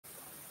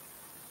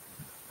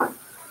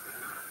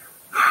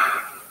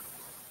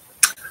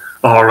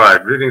All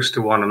right, greetings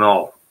to one and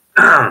all.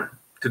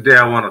 Today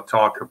I want to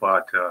talk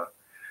about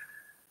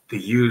the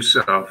use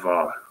of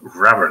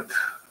reverend.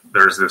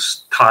 There's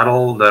this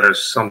title that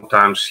is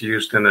sometimes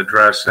used in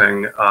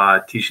addressing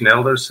teaching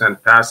elders and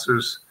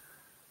pastors,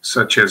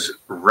 such as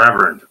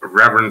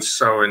Reverend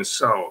so and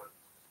so.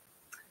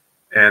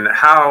 And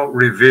how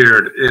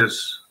revered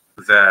is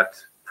that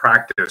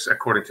practice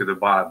according to the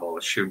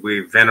Bible? Should we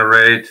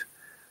venerate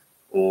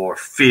or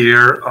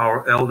fear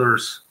our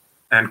elders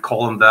and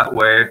call them that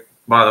way?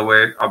 By the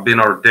way, I've been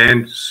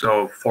ordained,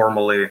 so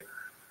formally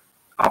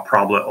I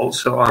probably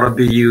also ought to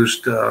be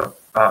used,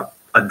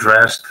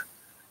 addressed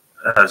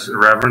as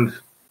reverend.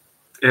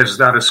 Is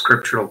that a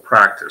scriptural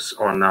practice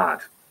or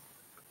not?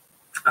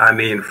 I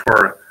mean,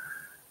 for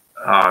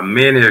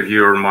many of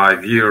you or my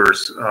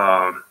viewers,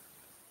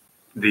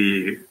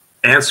 the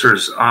answer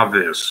is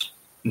obvious.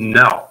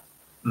 No,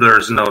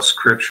 there's no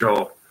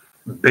scriptural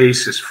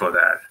basis for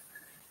that.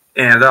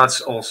 And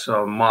that's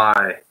also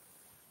my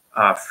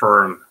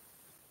firm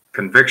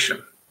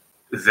conviction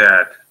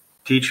that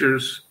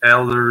teachers,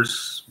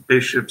 elders,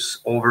 bishops,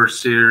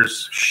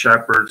 overseers,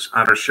 shepherds,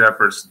 under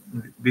shepherds,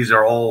 these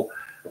are all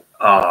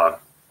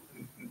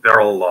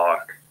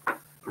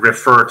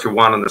refer to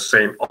one and the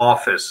same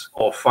office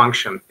or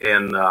function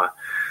in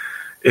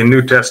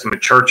New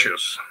Testament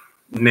churches,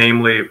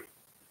 namely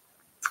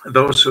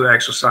those who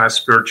exercise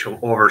spiritual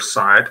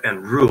oversight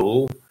and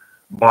rule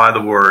by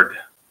the word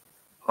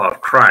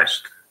of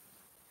Christ.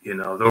 You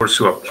know, those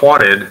who are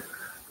appointed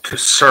to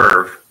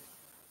serve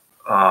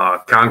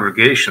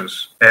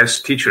congregations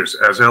as teachers,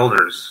 as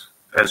elders,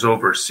 as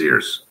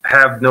overseers,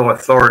 have no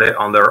authority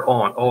on their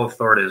own. All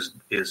authority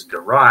is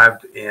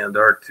derived, and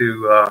they're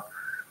to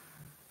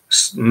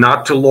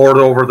not to lord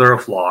over their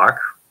flock,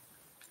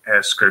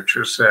 as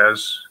Scripture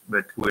says,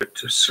 but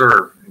to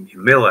serve in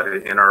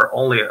humility. And our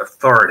only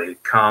authority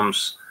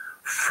comes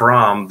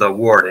from the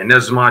Word. And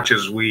as much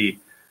as we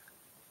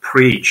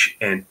preach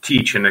and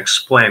teach and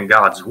explain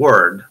God's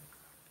Word,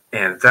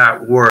 and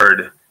that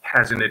Word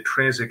has an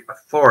intrinsic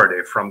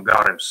authority from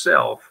God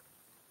Himself,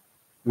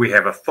 we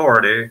have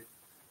authority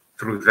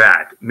through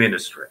that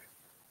ministry.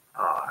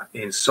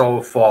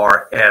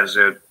 Insofar as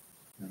it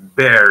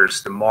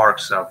bears the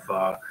marks of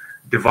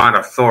divine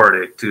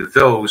authority to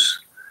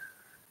those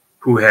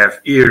who have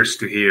ears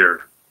to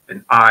hear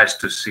and eyes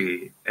to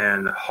see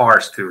and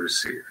hearts to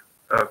receive.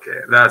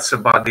 Okay, that's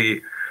about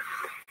the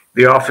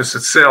office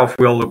itself.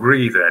 We'll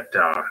agree that,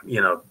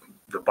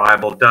 the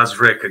Bible does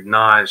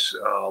recognize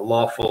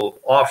lawful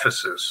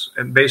offices,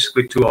 and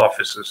basically two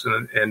offices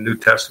in New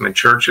Testament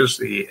churches: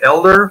 the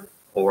elder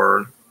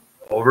or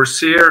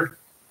overseer,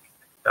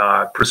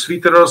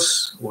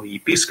 presbyteros or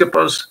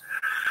episkopos,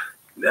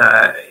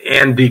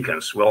 and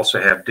deacons. We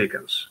also have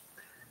deacons.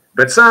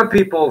 But some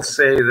people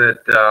say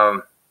that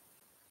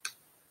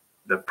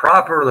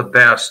the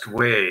best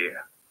way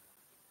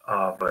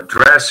of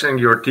addressing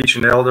your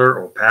teaching elder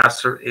or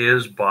pastor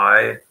is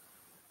by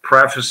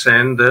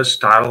prefacing this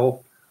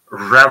title,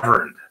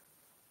 Reverend.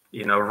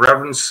 You know,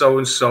 Reverend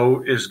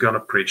so-and-so is going to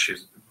preach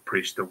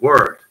the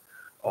word,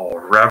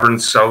 or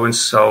Reverend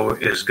so-and-so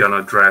is going to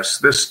address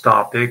this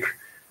topic.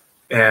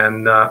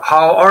 And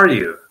how are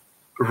you,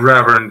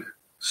 Reverend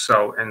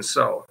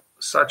so-and-so?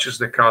 Such is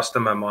the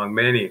custom among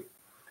many,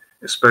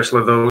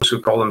 especially those who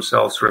call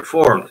themselves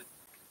Reformed.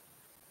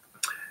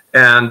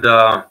 And,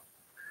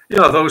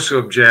 those who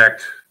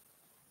object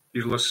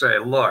usually say,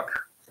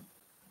 look,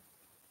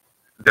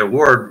 the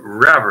word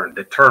reverend,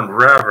 the term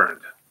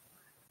reverend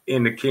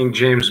in the King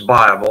James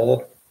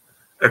Bible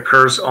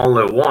occurs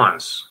only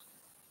once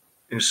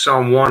in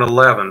Psalm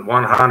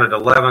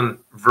 111,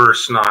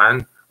 verse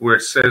 9, where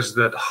it says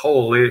that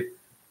holy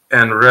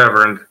and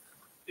reverend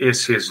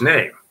is His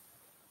name,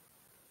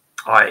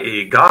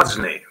 i.e. God's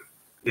name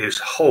is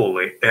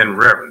holy and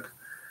reverend.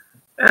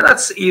 And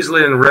that's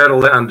easily and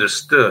readily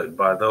understood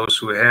by those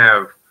who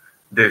have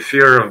the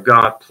fear of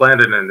God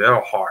planted in their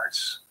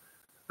hearts.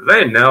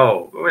 We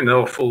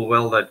know full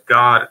well that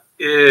God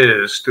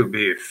is to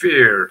be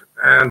feared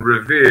and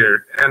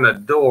revered and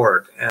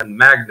adored and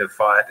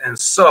magnified and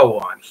so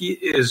on. He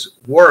is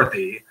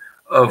worthy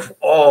of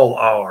all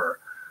our,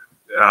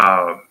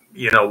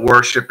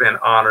 worship and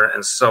honor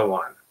and so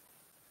on,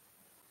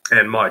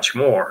 and much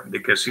more,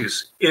 because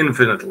He's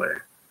infinitely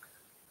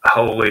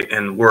holy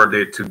and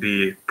worthy to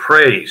be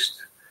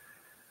praised.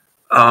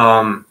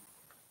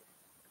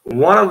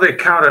 One of the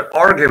counter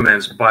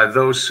arguments by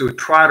those who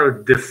try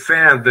to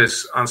defend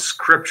this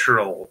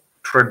unscriptural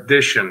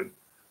tradition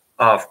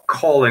of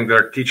calling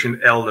their teaching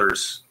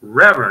elders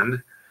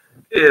reverend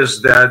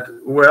is that,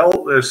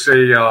 let's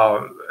say,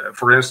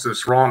 for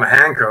instance, Ron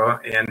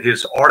Hanke in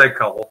his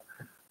article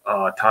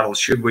titled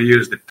 "Should We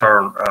Use the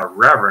Term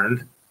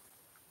Reverend?"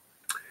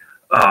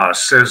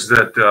 says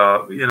that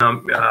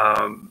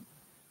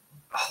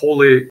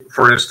holy,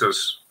 for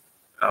instance,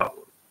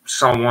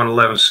 Psalm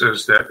 111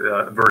 says that,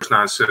 verse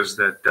 9 says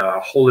that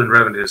holy and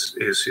reverend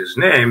is His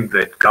name,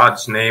 that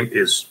God's name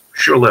is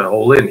surely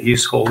holy and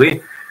He's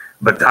holy.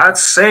 But that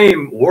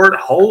same word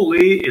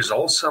holy is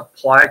also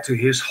applied to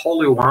His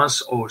holy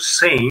ones or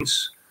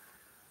saints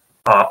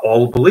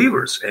all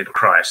believers in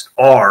Christ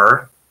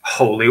are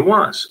holy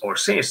ones or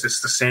saints.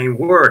 It's the same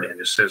word, and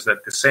it says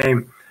that the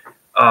same,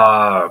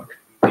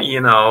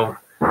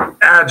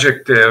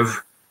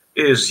 adjective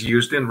is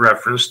used in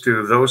reference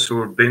to those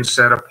who have been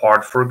set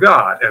apart for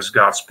God as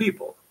God's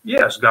people.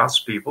 Yes, God's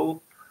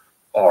people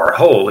are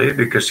holy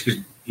because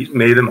He's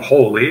made them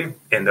holy,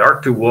 and they are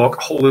to walk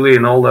holily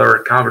in all their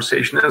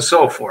conversation and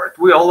so forth.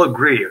 We all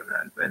agree on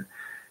that.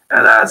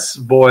 And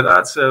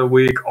that's a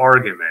weak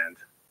argument.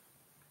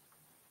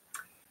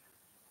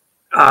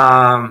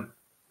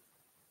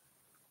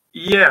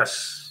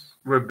 Yes,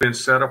 we've been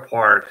set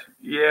apart.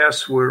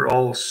 Yes, we're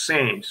all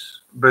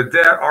saints. But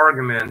that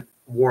argument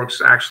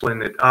works actually in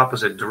the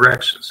opposite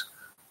directions.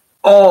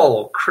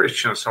 All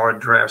Christians are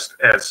addressed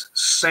as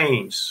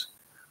saints.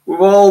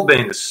 We've all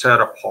been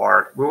set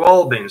apart. We've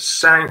all been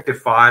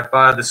sanctified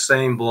by the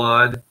same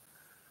blood,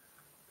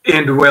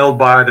 indwelled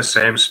by the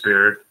same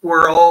Spirit.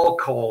 We're all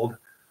called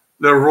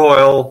the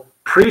royal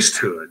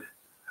priesthood,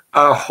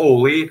 a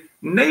holy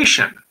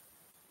nation.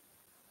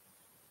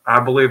 I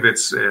believe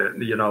it's, that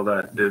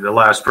the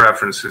last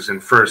reference is in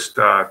 1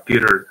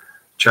 Peter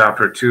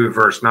chapter 2,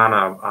 verse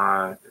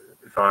 9,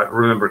 if I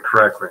remember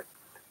correctly.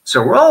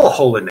 So we're all a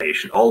holy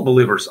nation. All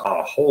believers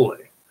are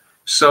holy.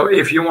 So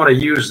if you want to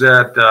use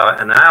that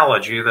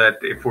analogy that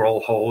if we're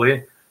all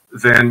holy,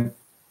 then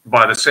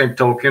by the same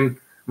token,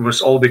 we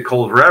must all be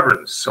called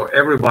reverends. So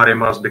everybody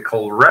must be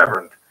called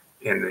reverend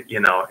in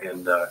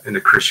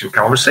the Christian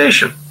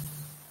conversation.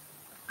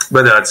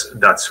 But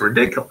that's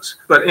ridiculous.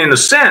 But in a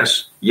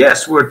sense,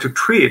 yes, we're to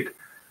treat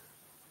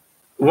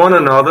one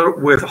another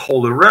with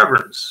holy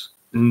reverence,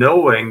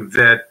 knowing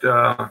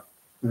that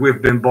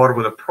we've been bought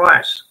with a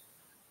price,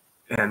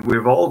 and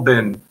we've all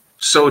been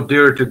so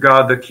dear to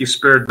God that He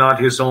spared not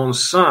His own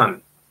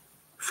Son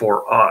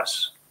for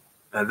us.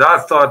 And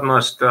that thought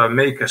must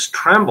make us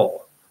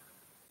tremble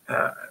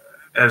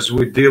as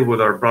we deal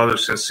with our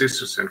brothers and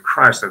sisters in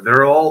Christ, that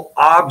they're all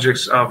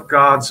objects of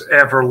God's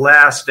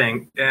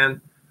everlasting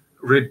and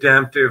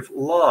redemptive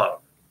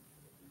love.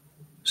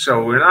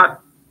 So we're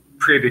not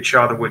treat each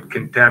other with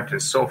contempt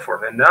and so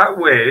forth. And that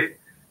way,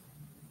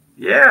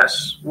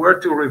 yes, we're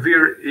to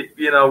revere,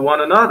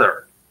 one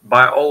another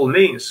by all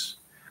means.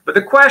 But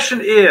the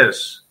question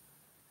is,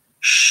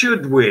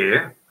 should we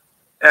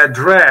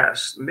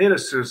address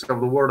ministers of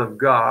the Word of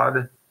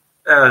God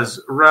as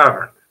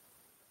reverend?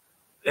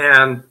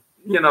 And,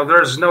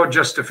 there's no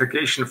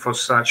justification for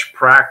such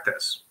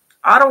practice.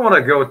 I don't want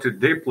to go too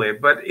deeply,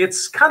 but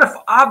it's kind of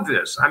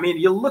obvious. I mean,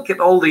 you look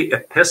at all the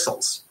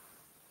epistles,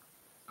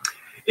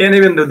 and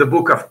even the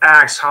book of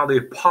Acts, how the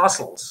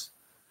apostles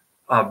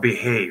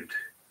behaved.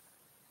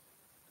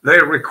 They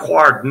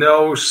required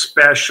no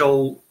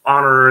special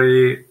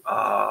honorary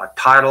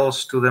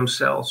titles to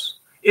themselves.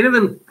 And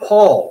even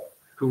Paul,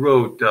 who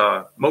wrote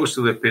most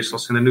of the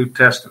epistles in the New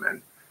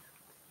Testament,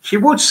 he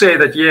would say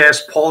that,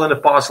 yes, Paul, an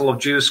apostle of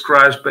Jesus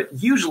Christ, but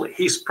usually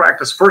his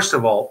practice, first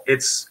of all,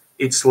 it's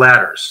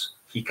letters.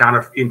 He kind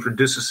of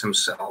introduces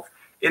himself.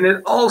 And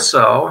then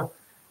also,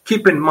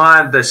 keep in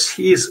mind that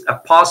his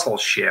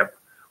apostleship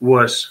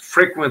was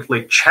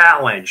frequently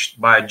challenged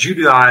by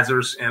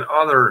Judaizers and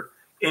other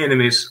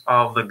enemies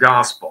of the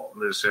gospel.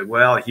 They said,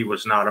 well, he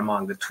was not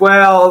among the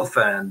 12,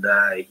 and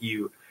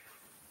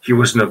he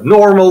was an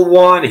abnormal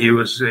one. He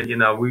was,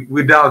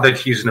 we doubt that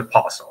he's an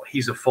apostle.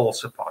 He's a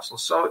false apostle.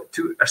 So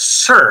to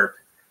assert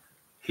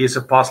his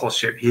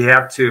apostleship, he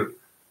had to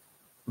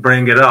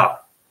bring it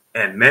up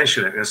and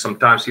mention it, and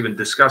sometimes even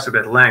discuss it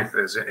at length,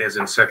 as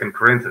in 2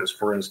 Corinthians,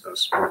 for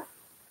instance.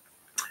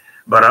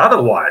 But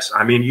otherwise,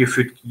 I mean, if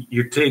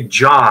you take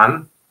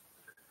John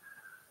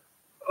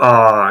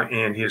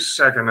in his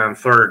second and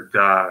third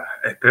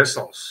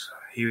epistles,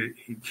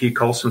 he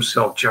calls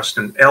himself just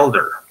an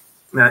elder.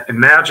 Now,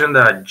 imagine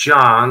that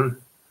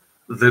John,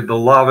 the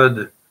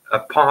beloved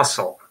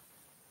apostle,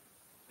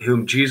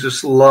 whom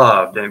Jesus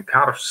loved and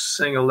kind of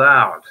singled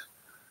out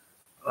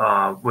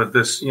with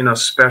this,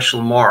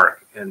 special mark,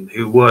 and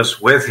who was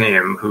with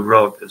him, who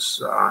wrote this,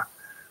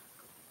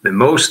 the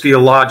most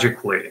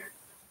theologically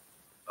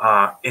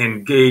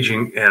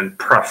engaging and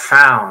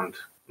profound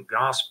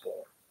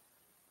gospel.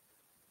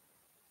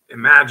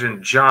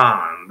 Imagine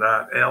John,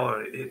 that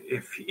elder,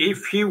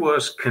 if he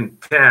was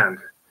content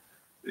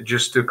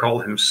just to call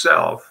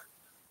himself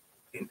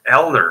an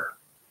elder,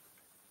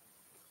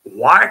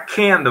 why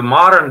can't the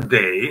modern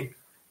day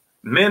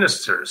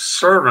ministers,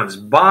 servants,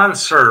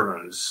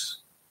 bondservants,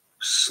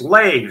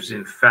 slaves,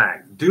 in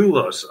fact,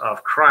 doulos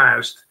of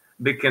Christ,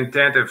 be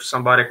content if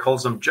somebody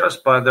calls them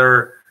just by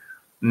their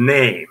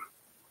name?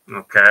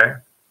 Okay?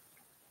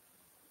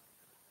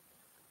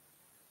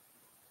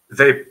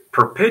 They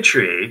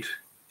perpetuate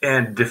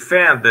and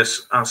defend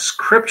this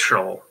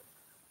unscriptural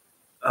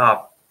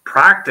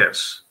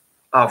practice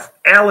of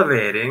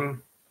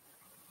elevating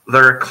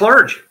their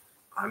clergy.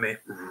 I mean,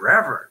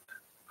 reverend.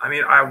 I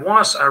mean, I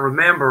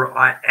remember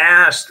I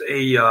asked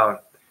a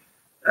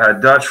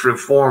Dutch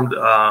Reformed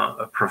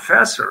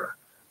professor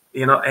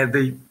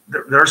And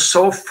they're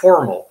so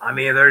formal. I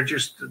mean,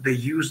 they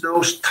use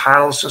those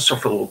titles and so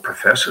forth.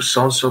 Professor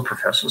so and so,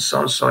 Professor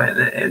so and so,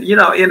 and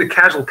in the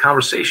casual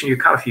conversation, you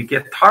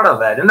get tired of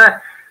that. And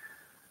I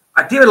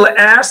typically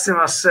asked him.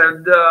 I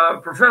said,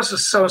 Professor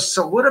so and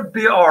so, would it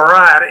be all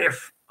right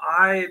if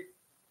I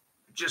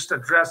just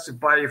addressed it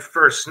by your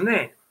first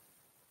name?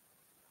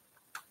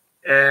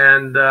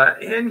 And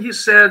he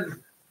said,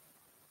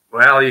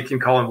 well, you can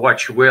call him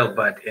what you will,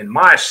 but in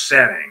my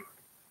setting,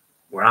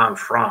 where I'm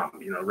from,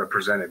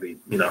 representing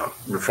the,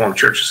 Reformed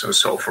churches and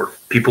so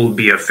forth, people would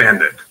be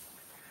offended.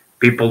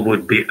 People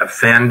would be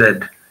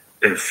offended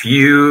if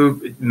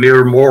you,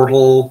 mere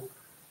mortal,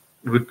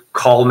 would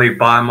call me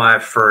by my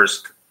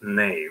first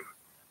name.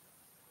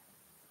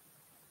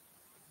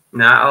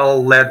 Now,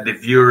 I'll let the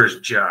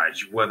viewers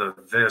judge whether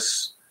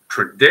this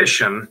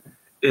tradition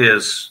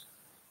is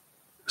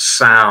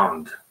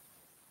sound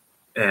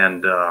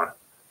and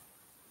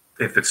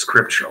if it's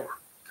scriptural.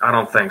 I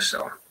don't think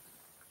so.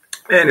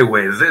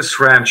 Anyway, this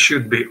rant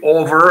should be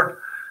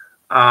over.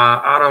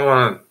 I don't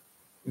want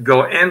to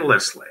go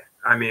endlessly.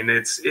 I mean,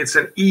 it's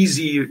an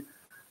easy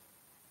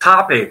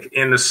topic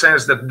in the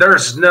sense that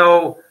there's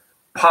no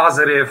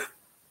positive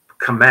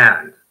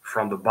command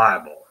from the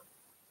Bible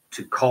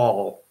to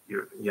call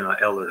your,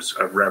 elders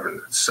of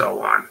reverend and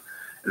so on.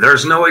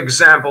 There's no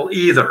example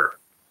either.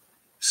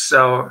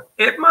 So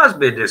it must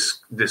be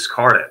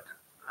discarded.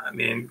 I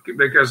mean,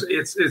 because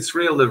it's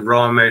really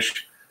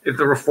Romish. If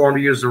the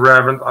Reformed used the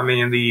reverend, I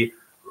mean, the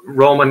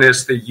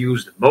Romanists, they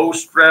used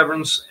most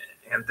reverends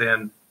and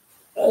then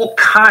all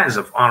kinds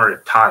of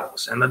honored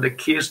titles. And then they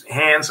kissed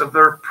hands of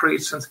their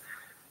priests. And,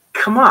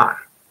 come on.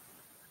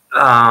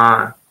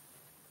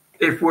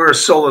 If we're a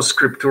sola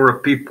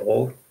scriptura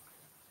people,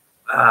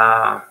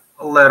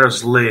 let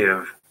us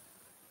live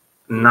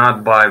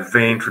not by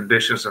vain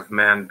traditions of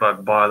men,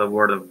 but by the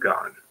word of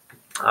God.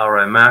 All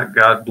right, Matt,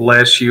 God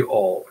bless you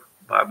all.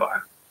 Bye-bye.